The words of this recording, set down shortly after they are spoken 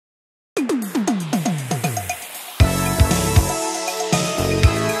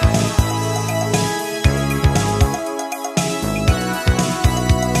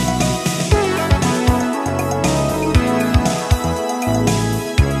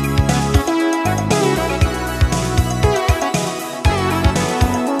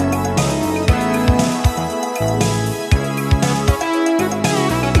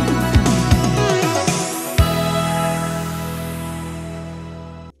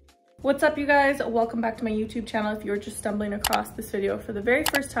What's up, you guys? Welcome back to my YouTube channel. If you're just stumbling across this video for the very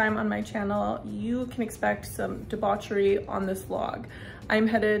first time on my channel, you can expect some debauchery on this vlog. I'm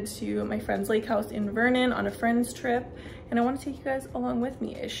headed to my friend's lake house in Vernon on a friend's trip, and I want to take you guys along with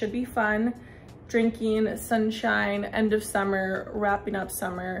me. It should be fun. Drinking, sunshine, end of summer, wrapping up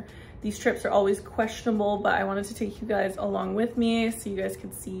summer. These trips are always questionable, but I wanted to take you guys along with me so you guys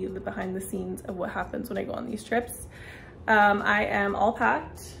could see the behind the scenes of what happens when I go on these trips. I am all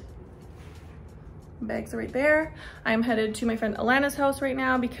packed. Bags are right there. I'm headed to my friend Alana's house right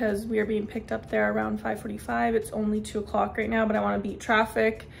now because we are being picked up there around 5:45. It's only 2 o'clock right now, but I want to beat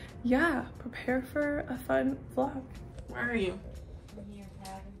traffic. Yeah, prepare for a fun vlog. Where are you? I'm here,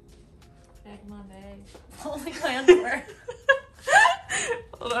 bag my bag. Holding my underwear.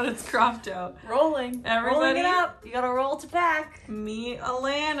 Hold on, it's cropped out. Rolling. Everybody, rolling it up. You gotta roll to pack. Meet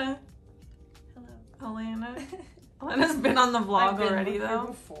Alana. Hello. Alana. Alana's been on the vlog already though.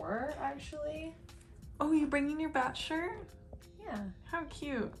 Before, actually. Oh, you bringing your bat shirt? Yeah. How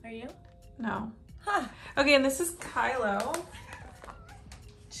cute. Are you? No. Huh. Okay, and this is Kylo.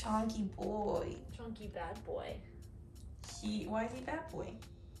 Chunky boy. Chunky bad boy. Why is he bad boy?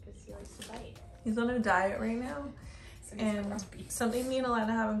 Because he likes to bite. He's on a diet right now. So And something me and Alana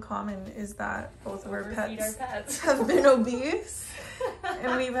have in common is that both of our pets pets. have been obese.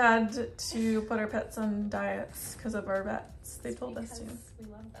 And we've had to put our pets on diets because of our vets. They told us to. We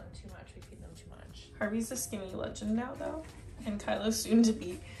love them too much. We feed them too much. Harvey's a skinny legend now though. And Kylo's soon to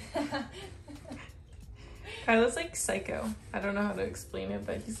be. Kylo's like psycho. I don't know how to explain it,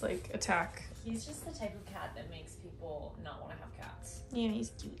 but he's like attack. He's just the type of cat that makes people not want to have cats. Yeah,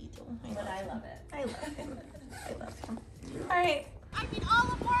 he's cutie though. But I love it. I love him. I love him. All right. I can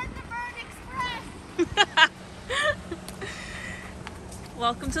all aboard the Bird Express.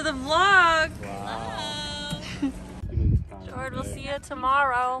 Welcome to the vlog. Wow. George, we'll see you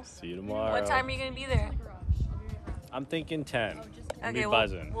tomorrow. See you tomorrow. What time are you gonna be there? I'm thinking 10. We'll be Okay,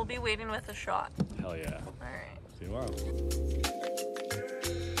 buzzing. we'll be waiting with a shot. Hell yeah. All right. See you tomorrow.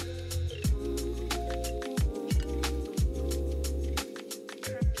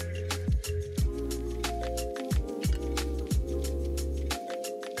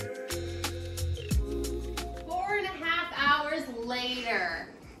 4.5 hours later.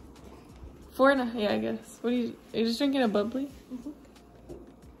 4.5, yeah, I guess. What are you just drinking a bubbly? Mm-hmm.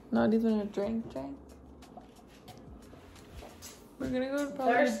 Not even a drink. We're gonna go to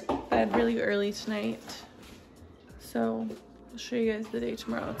probably bed really early tonight. So I'll show you guys the day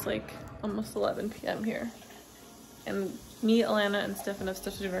tomorrow. It's like almost 11 p.m. here. And me, Alana, and Stefan have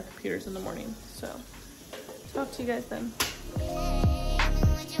stuff to do on our computers in the morning. So talk to you guys then.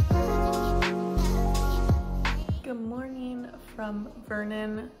 Good morning from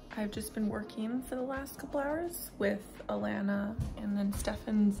Vernon. I've just been working for the last couple hours with Alana, and then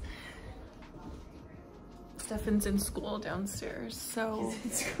Stefan's in school downstairs. So He's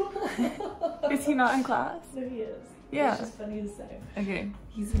in school. is he not in class? No, he is. Yeah. It's just funny to say. Okay,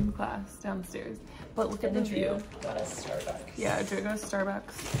 he's in class downstairs. But look at the view. Got us Starbucks. Yeah, Drew got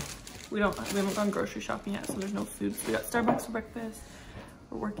Starbucks. We haven't gone grocery shopping yet, so there's no food. So we got Starbucks for breakfast.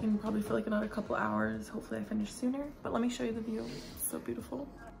 We're working probably for like another couple hours. Hopefully I finish sooner. But let me show you the view. It's so beautiful.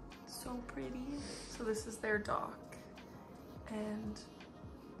 So pretty. So this is their dock. And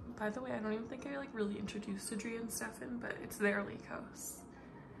by the way, I don't even think I like really introduced Adria and Stefan, but it's their lake house.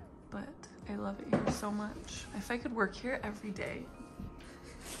 But I love it here so much. If I could work here every day,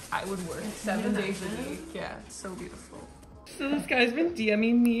 I would work 7 days a week. Yeah, it's so beautiful. So this guy's been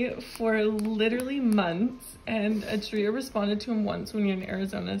DMing me for literally months, and Adria responded to him once when you're in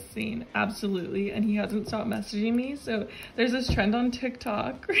Arizona saying absolutely, and he hasn't stopped messaging me. So there's this trend on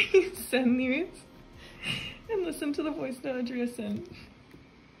TikTok where you send these and listen to the voice note Adria sent.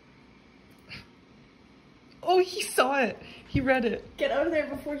 Oh, he saw it. He read it. Get out of there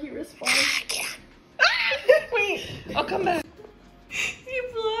before he responds. Wait, I'll come back. He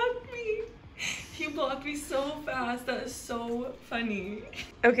blocked me. He blocked me so fast. That is so funny.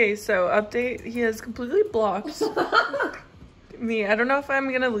 Okay, so update. He has completely blocked me. I don't know if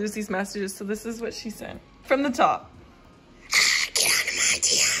I'm gonna lose these messages, so this is what she sent. From the top. Get out of my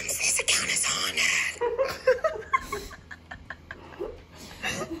DMs. This account is haunted.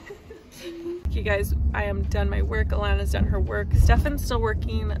 Okay guys, I am done my work. Alana's done her work. Stefan's still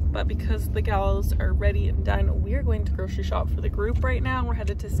working, but because the gals are ready and done, we are going to grocery shop for the group right now. We're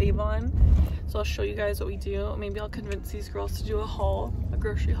headed to Save On. So I'll show you guys what we do. Maybe I'll convince these girls to do a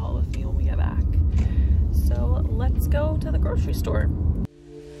grocery haul with me when we get back. So let's go to the grocery store.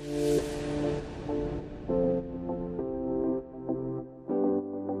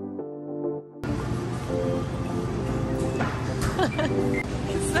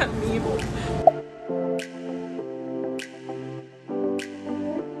 What's that meme?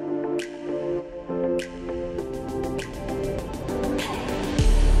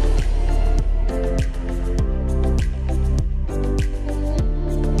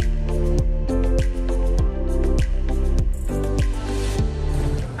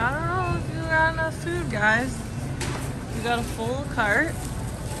 Guys, we got a full cart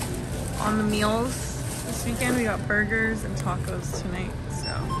on the meals this weekend. We got burgers and tacos tonight,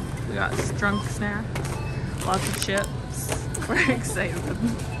 so we got drunk snacks, lots of chips. We're excited.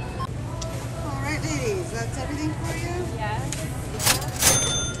 All right, ladies, that's everything for you? Yes.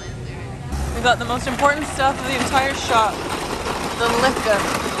 We got the most important stuff of the entire shop, the liquor.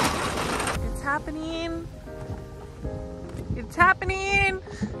 It's happening. It's happening.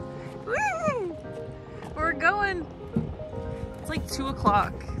 Woo! We're going. It's like 2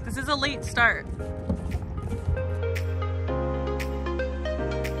 o'clock. This is a late start.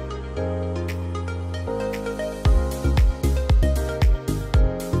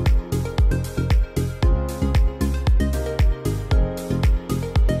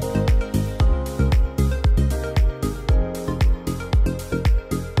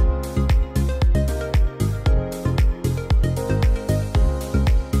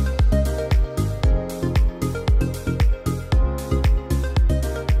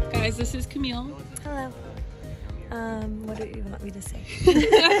 This is Camille. Hello. What do you want me to say?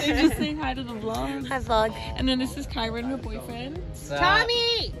 Just say hi to the vlog. Hi, vlog. And then this is Kyron, her boyfriend.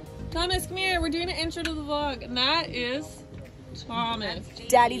 Tommy! Thomas, come here. We're doing an intro to the vlog. And that is Thomas.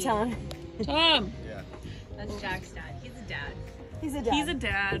 Daddy Tom. Tom. Yeah. That's Jack's dad. He's a dad. He's a dad. He's a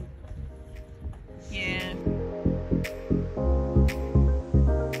dad. Yeah.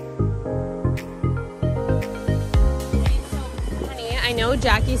 Honey, I know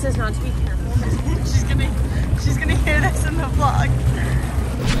Jackie says not to be careful. She's gonna hear this in the vlog.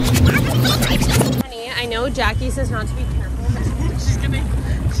 Honey, I know Jackie says not to be careful.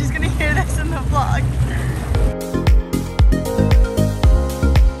 She's gonna hear this in the vlog.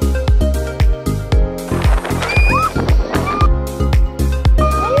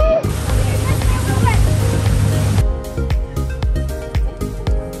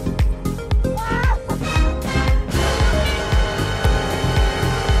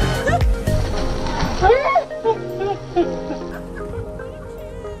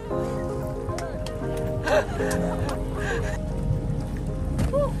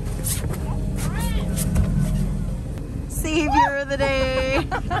 Savior of the day.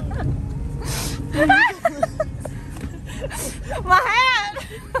 My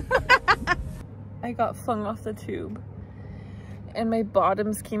hat. I got flung off the tube and my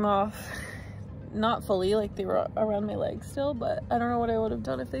bottoms came off. Not fully, like they were around my legs still, but I don't know what I would have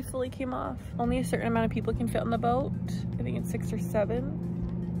done if they fully came off. Only a certain amount of people can fit on the boat. I think it's 6 or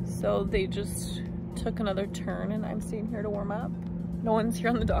 7. So they just took another turn and I'm staying here to warm up. No one's here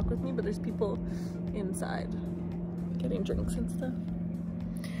on the dock with me, but there's people inside getting drinks and stuff.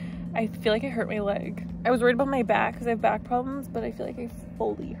 I feel like I hurt my leg. I was worried about my back because I have back problems, but I feel like I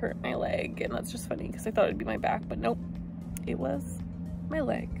fully hurt my leg, and that's just funny because I thought it'd be my back, but nope, it was my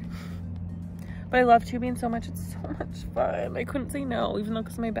leg. But I love tubing so much. It's so much fun. I couldn't say no, even though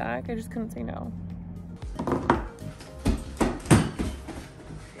because of my back, I just couldn't say no.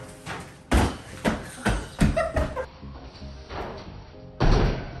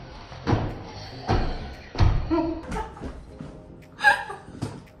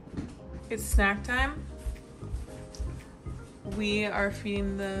 It's snack time. We are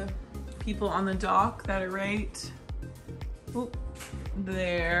feeding the people on the dock that are right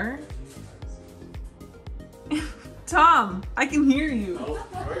there. Tom, I can hear you.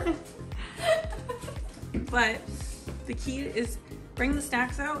 But the key is bring the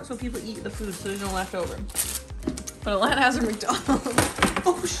snacks out so people eat the food so there's no leftover. But Alana has her McDonald's.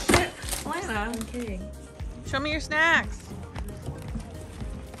 Oh shit, Alana. I'm kidding. Show me your snacks.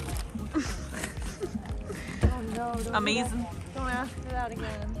 Oh no, don't Amazing. Don't ask for that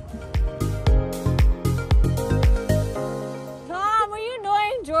again. Tom, were you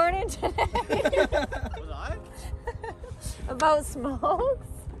annoying Jordan today? Was I? About smokes?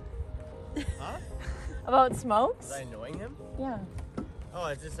 Huh? About smokes? Was I annoying him? Yeah. Oh,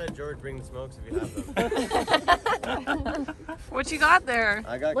 I just said, George, bring the smokes if you have them. What you got there?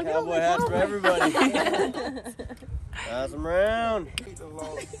 I got Look at all cowboy the hats for cowboy everybody. Pass them around.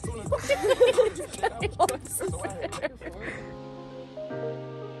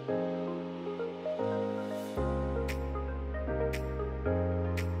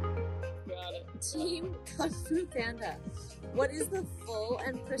 Team Kung Fu Panda. What is the full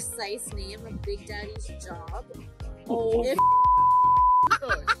and precise name of Big Daddy's job? Oh. If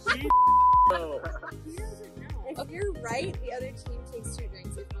If you're right, the other team takes 2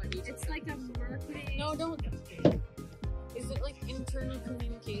 drinks. If not, you It's like a marketing. No, don't. Is it like internal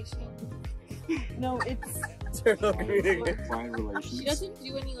communication? No, it's She doesn't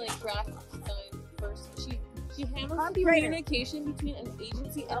do any like graphic design first. She handles communication between an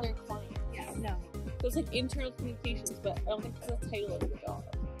agency and their client. Yeah, no. So it's like internal communications, but I don't think it's the title of the job.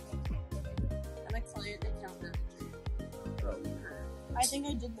 I'm a client account manager. I think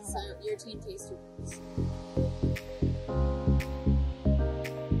I did So your team takes 2 drinks.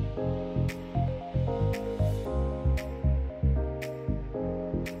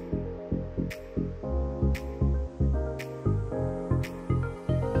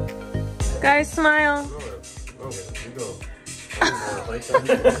 Guys, smile. Okay, you go.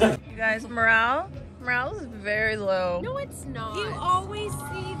 You guys, morale is very low. No, it's not. You always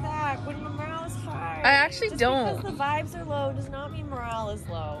say that when the morale is high. I actually don't. Because the vibes are low does not mean morale is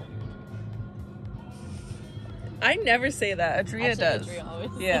low. I never say that. Adria does. Adria always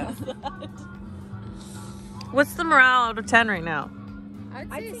Yeah. says that. What's the morale out of 10 right now? I'd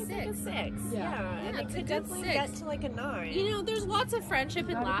say like a 6. Yeah. And it it's a could good definitely 6. get to like a 9. You know, there's lots of friendship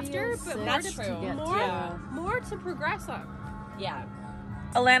and laughter, but more to progress on. Yeah.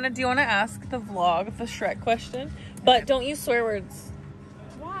 Alana, do you want to ask the vlog the Shrek question? But don't use swear words.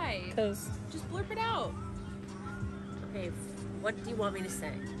 Why? Because Just blurp it out. Okay, what do you want me to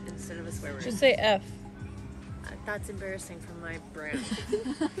say instead of a swear word? just say F. That's embarrassing for my brand.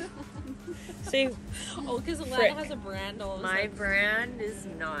 Say Oh, because Alana Frick. has a brand all of a My sudden. brand is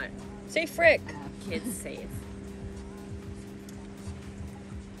not say frick. kids safe.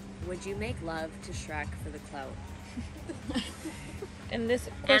 Would you make love to Shrek for the clout? And this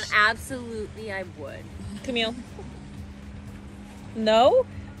And question, absolutely I would. Camille. No,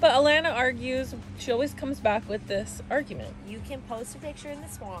 but Alana argues. She always comes back with this argument. You can post a picture in the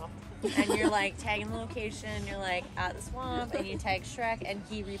swamp and you're like tagging the location, you're like at the swamp and you tag Shrek and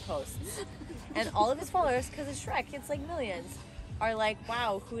he reposts. And all of his followers, because it's Shrek, it's like millions, are like,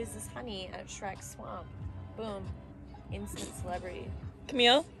 wow, who is this honey at Shrek's swamp? Boom. Instant celebrity.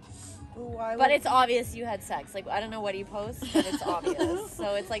 Camille. But it's obvious you had sex. Like, I don't know what he posts, but it's obvious.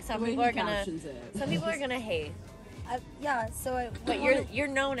 So it's like some people are gonna hate. Yeah, so I. But you're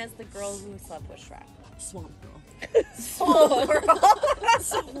known as the girl who slept with Shrek. Swamp girl. Swamp girl.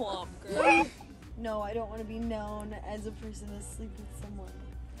 Swamp girl. No, I don't want to be known as a person to sleep with someone.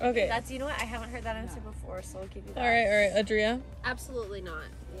 Okay. That's, you know what? I haven't heard that answer before, so I'll give you that. All right, Adria. Absolutely not.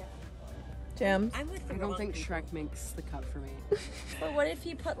 Jams. I'm with the I don't wrong think people. Shrek makes the cut for me. But what if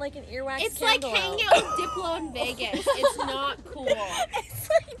he put like an earwax It's like candle hanging out? out with Diplo in Vegas. It's not cool. It's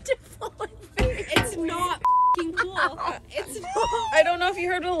like Diplo in Vegas. It's not f***ing cool. It's not. I don't know if you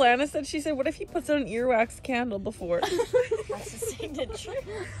heard what Alana said. She said, what if he puts out an earwax candle before? That's the same to true.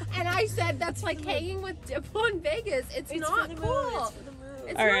 And I said that's like hanging with Diplo in Vegas. It's not for the cool. mood. It's for the mood.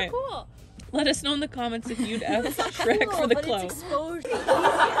 It's All not right. cool. Let us know in the comments if you'd F Shrek for the But clout. it's exposure.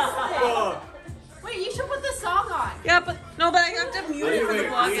 Wait, you should put the song on. Yeah, but I have to mute it for the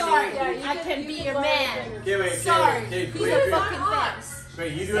vlog. I can be your man. Okay, wait, Sorry. wait, These are fucking things.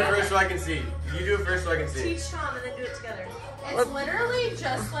 wait, you do it first so I can see. You do it first so I can see. Teach Tom and then do it together. It's literally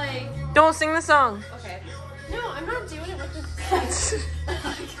just like. Don't sing the song. Okay. No, I'm not doing it with the.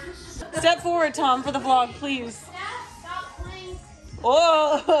 Step forward, Tom, for the vlog, please. Stop playing.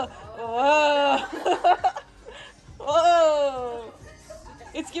 Whoa! Whoa! Whoa!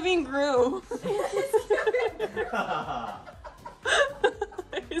 It's giving Gru.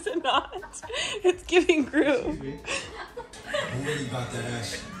 Is it not? It's giving Gru. I'm really about that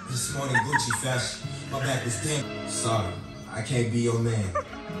action. This morning Gucci fashion. My back was damn. Sorry, I can't be your man.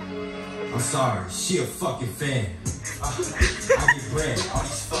 I'm sorry, she a fucking fan. I get bread, all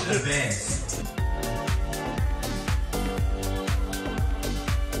these fucking bands.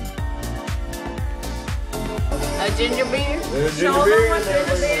 A ginger beer?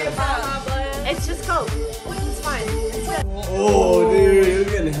 It's just Coke. It's fine. It's good. Oh, dude, you're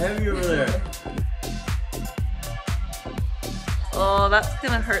getting heavy over there. Oh, that's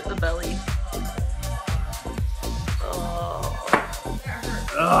gonna hurt the belly. Oh.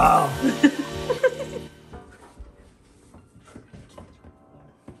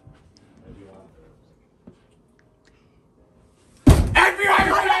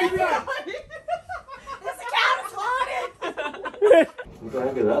 What the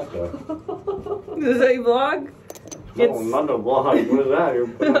heck is that stuff? Is that your vlog? No, not a vlog. What is that? You're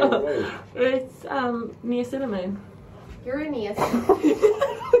putting it away. It's niacinamide. You're an ES.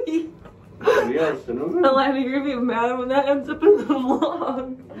 Yeah, cinnamon? Alana, you're gonna be mad when that ends up in the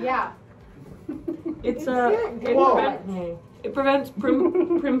vlog. Yeah. It's It prevents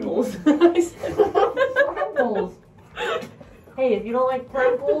primples. I said primples. Hey, if you don't like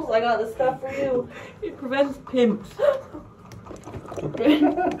primples, I got the stuff for you. It prevents pimps.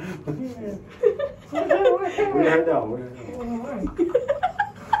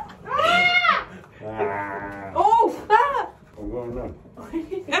 Oh! Ah!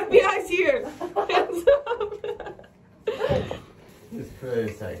 FBI's here! Hands up! Just for a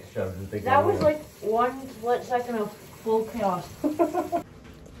sec, shoved the thing. That was like 1 split second of full chaos.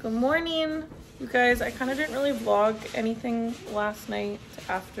 Good morning, you guys. I kind of didn't really vlog anything last night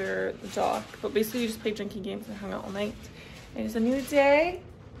after the dock, but basically we just played drinking games and hung out all night. And it's a new day.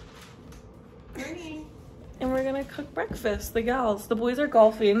 Morning. And we're gonna cook breakfast. The gals, the boys are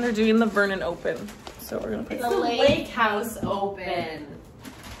golfing. They're doing the Vernon Open, so we're gonna play. The Lake House Open.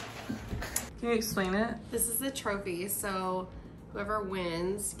 Can you explain it? This is the trophy, so whoever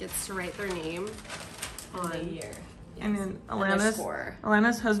wins gets to write their name on the year. And then and their score.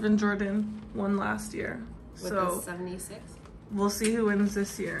 Alana's husband Jordan won last year, With so the 76. we'll see who wins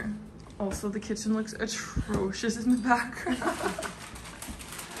this year. Also, the kitchen looks atrocious in the background.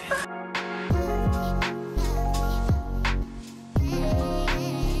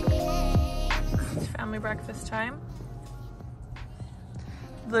 It's family breakfast time.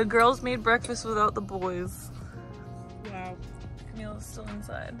 The girls made breakfast without the boys. Wow. Camille's still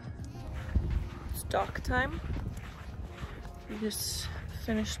inside. It's dock time. We just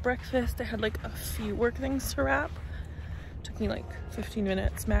finished breakfast. I had like a few work things to wrap. Took me like 15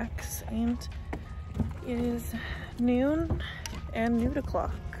 minutes max, and it is noon and noon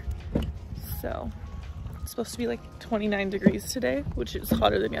o'clock. So it's supposed to be like 29 degrees today, which is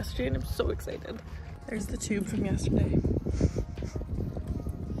hotter than yesterday, and I'm so excited. There's the tube from yesterday.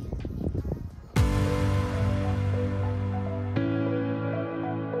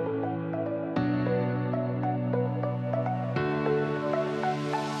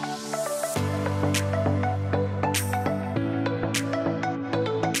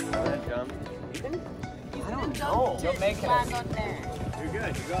 You'll make it. You're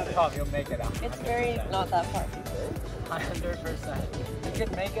good. You got it. Tom, you'll make it out. It's very not that far. 100%. You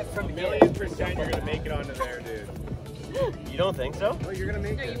can make it from here. 1,000,000% you're gonna make it onto there, dude. You don't think so? Oh, you're gonna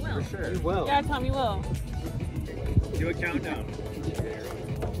make it. you will. For sure. You will. Yeah, Tom, you will. Do a countdown.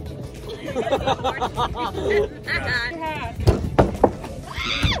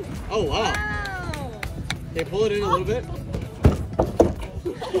 Oh, wow. Okay, pull it in a little bit.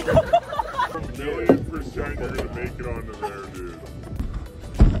 1,000,000% you're gonna make it onto there, dude.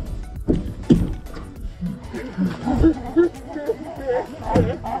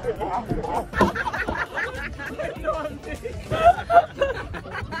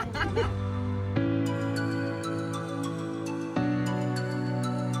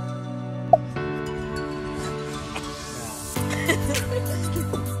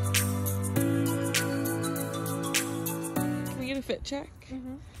 Can we get a fit check?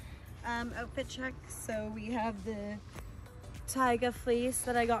 Outfit check. So we have the taiga fleece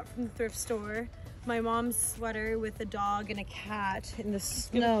that I got from the thrift store. My mom's sweater with a dog and a cat in the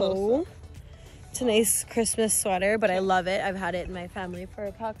snow. It's a nice Christmas sweater, but I love it. I've had it in my family for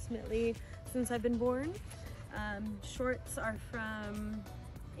approximately since I've been born. Shorts are from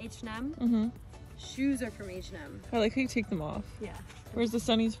H&M. Shoes are from H&M. I like how you take them off. Yeah. Where's the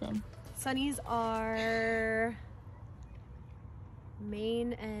sunnies from? Sunnies are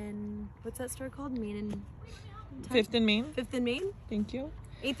Maine and what's that store called? Maine and 5th and Main. 5th and Maine. Thank you.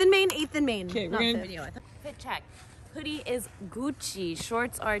 8th and Maine. 8th and Maine. Okay, we're Not gonna fifth. Video. Fit check. Hoodie is Gucci.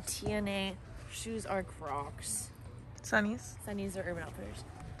 Shorts are TNA. Shoes are Crocs. Sunnies. Sunnies are Urban Outfitters.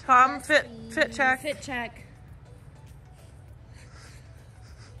 Tom, fit check. Fit check.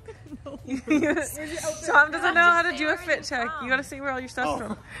 Tom doesn't know how to do a fit check. You gotta say where all your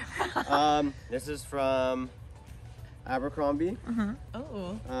stuff's from. This is from Abercrombie.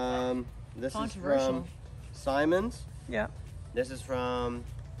 Oh. This is Controversial. from Simon's. Yeah. This is from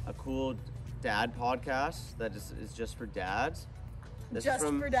a cool dad podcast that is just for dads. This is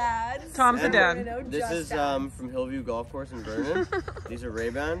from dads. Tom's a and dad. This is from Hillview Golf Course in Vernon. These are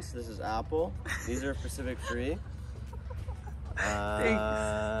Ray-Bans. This is Apple. These are Pacific Free.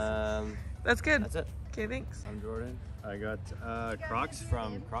 That's good. That's it. Okay, thanks. I'm Jordan. I got Crocs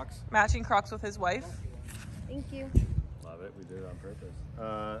from Crocs. Matching Crocs with his wife. Thank you. Love it. We did it on purpose.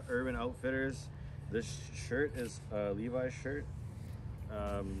 Urban Outfitters. This shirt is a Levi's shirt.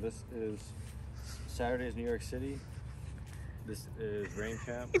 This is Saturday's New York City. This is Rain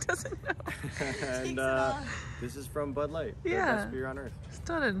Camp. He doesn't know. And this is from Bud Light. The Yeah. best beer on earth.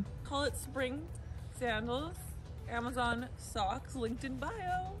 Stunning. Call it spring sandals. Amazon socks linked in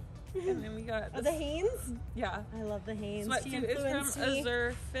bio. And then we got the Hanes? Yeah. I love the Hanes. Sweatsuit is from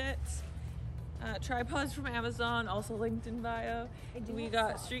Azure Fit. Tripods from Amazon, also linked in bio. We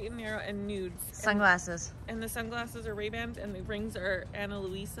got Street and Narrow and nudes. Sunglasses. And the sunglasses are Ray-Bans and the rings are Ana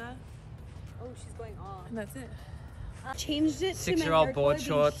Luisa. Oh, she's going on. And that's it. Changed it to 6-year-old board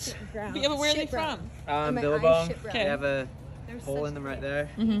shorts. Yeah, but where are they from? Billabong. They have a hole in them right there.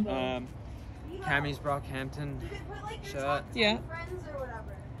 Mm-hmm. Cammy's Brockhampton shirt. Yeah.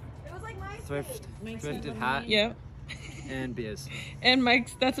 Thrifted hat. Yeah. And beers. And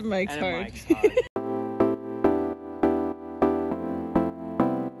Mike's, that's a Mike's and hard. Mike's hard.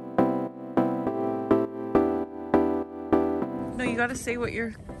 No, you gotta say what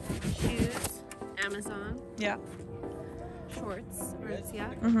your Shoes, Amazon. Yeah. Shorts,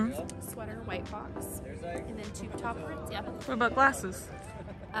 Aritzia. Mm-hmm. Sweater, white box. And then tube top, Aritzia. What about glasses?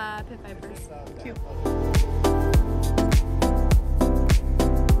 Pit Vipers. Cute.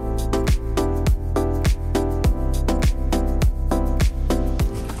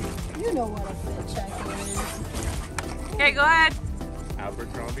 You know what a fit check is. Okay, go ahead.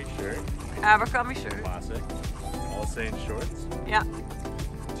 Abercrombie shirt. Abercrombie shirt. Classic. All Saints shorts. Yeah.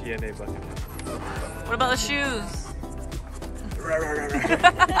 TNA bucket. What about the shoes?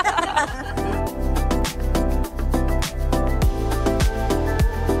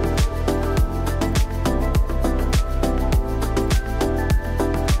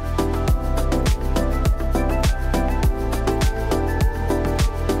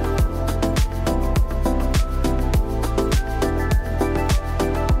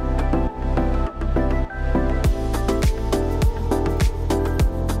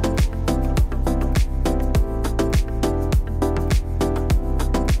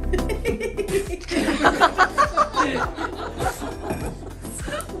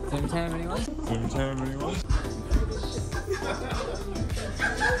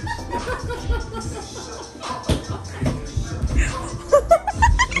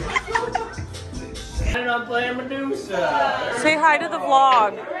 And I'm playing Medusa. Say hi to the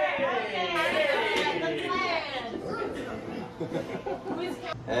vlog.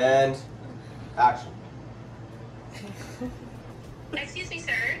 And action. Excuse me,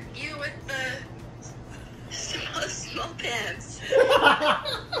 sir. You with the small pants. Can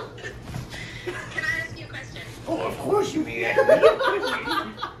I ask you a question? Oh, of course you can.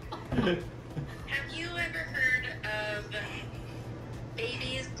 Have you ever heard of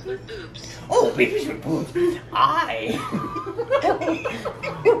babies with boobs? Oh, babies with boobs.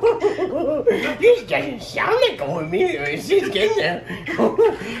 This doesn't sound like going me. It's just getting there.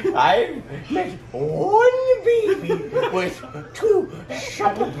 I met one baby with two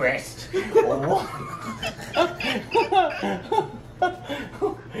supple breasts. Hold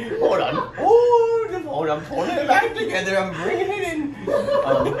on. I'm pulling it back together. I'm bringing it in.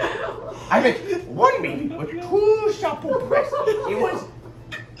 I met one baby with two supple breasts. It was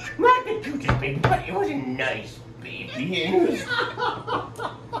not the cutest baby, but it was a nice baby. And it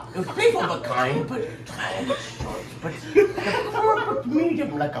was big of a kind, but short. But the perfect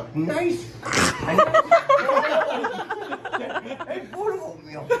medium, like a nice and full of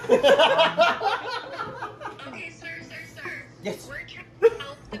oatmeal. Okay, sir. Yes. We're trying to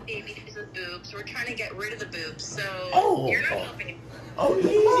help the babies with boobs. We're trying to get rid of the boobs, so you're not helping. Oh,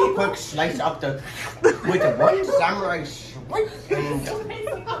 easy, quick slice up the with the one samurai swipe and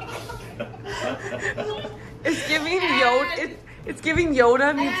It's giving Yoda. It's giving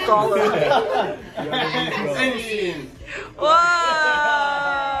Yoda meets Gollum. Whoa!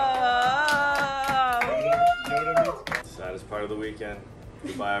 Saddest part of the weekend.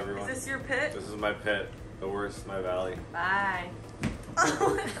 Goodbye, everyone. Is this your pit? This is my pit. The worst, my valley. Bye. Bye.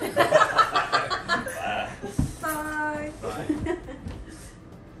 Bye.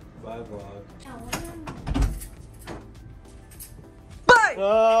 Bye, vlog. Bye.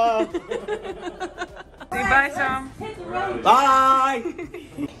 Say bye, Tom. Bye.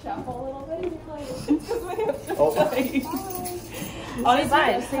 Honestly, I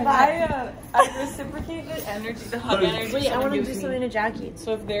reciprocate the energy, the hug energy. Wait, I want to do something to Jackie.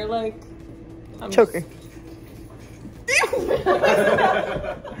 So if they're like, choker.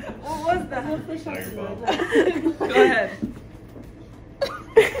 What was that? Go ahead.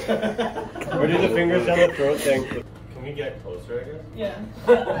 Or do the fingers down the throat thing. Can we get closer, I guess? Yeah.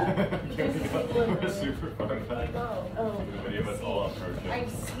 Can we go? We're super far back. Oh. The video of us all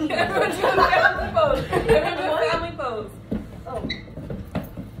approaching. Everyone's doing a family pose. Everyone's doing a family pose. Oh.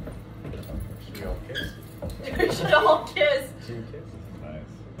 Should we all kiss? We should all kiss. Should we kiss? Nice.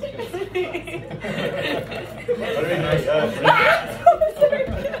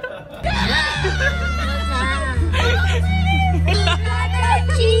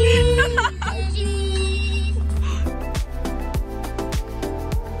 Cheese!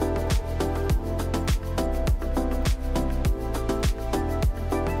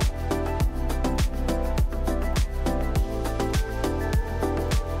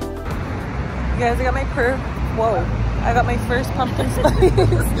 guys, I got my I got my first pumpkin spice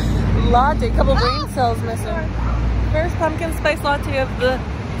latte. Couple brain cells missing. First pumpkin spice latte of the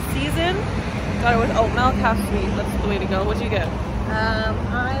season. Got it with oat milk, half sweet. That's the way to go. What'd you get?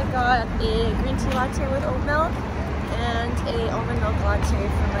 I got a green tea latte with oat milk and a almond milk latte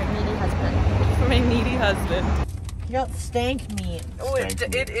for my needy husband. For my needy husband. You got stank meat. Oh,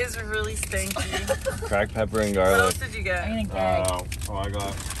 it is really stanky. Cracked pepper and What garlic. else did you get? I got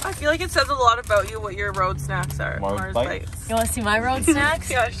I feel like it says a lot about you what your road snacks are. Mars Bites. You want to see my road snacks?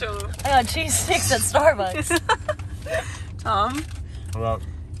 Yeah, show them. I got cheese sticks at Starbucks. Tom? I got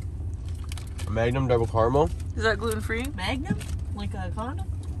a Magnum double caramel. Is that gluten-free? Magnum? Like a condom?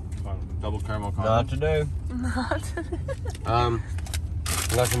 Double caramel condom. Not today. Not today.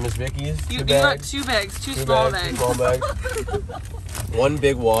 I got some Miss Vicky's. You got 2 bags, two small bags. 2 small bags. 1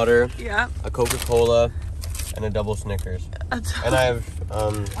 big water. Yeah. A Coca-Cola. And a double Snickers. And I have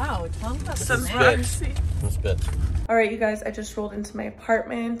wow, Tom got some spits. All right, you guys, I just rolled into my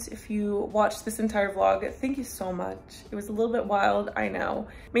apartment. If you watched this entire vlog, thank you so much. It was a little bit wild, I know.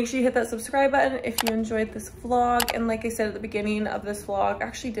 Make sure you hit that subscribe button if you enjoyed this vlog. And like I said at the beginning of this vlog,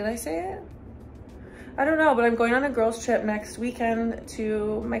 actually, did I say it? I don't know, but I'm going on a girls trip next weekend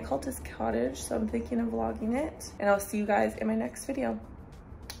to my cultist cottage. So I'm thinking of vlogging it. And I'll see you guys in my next video.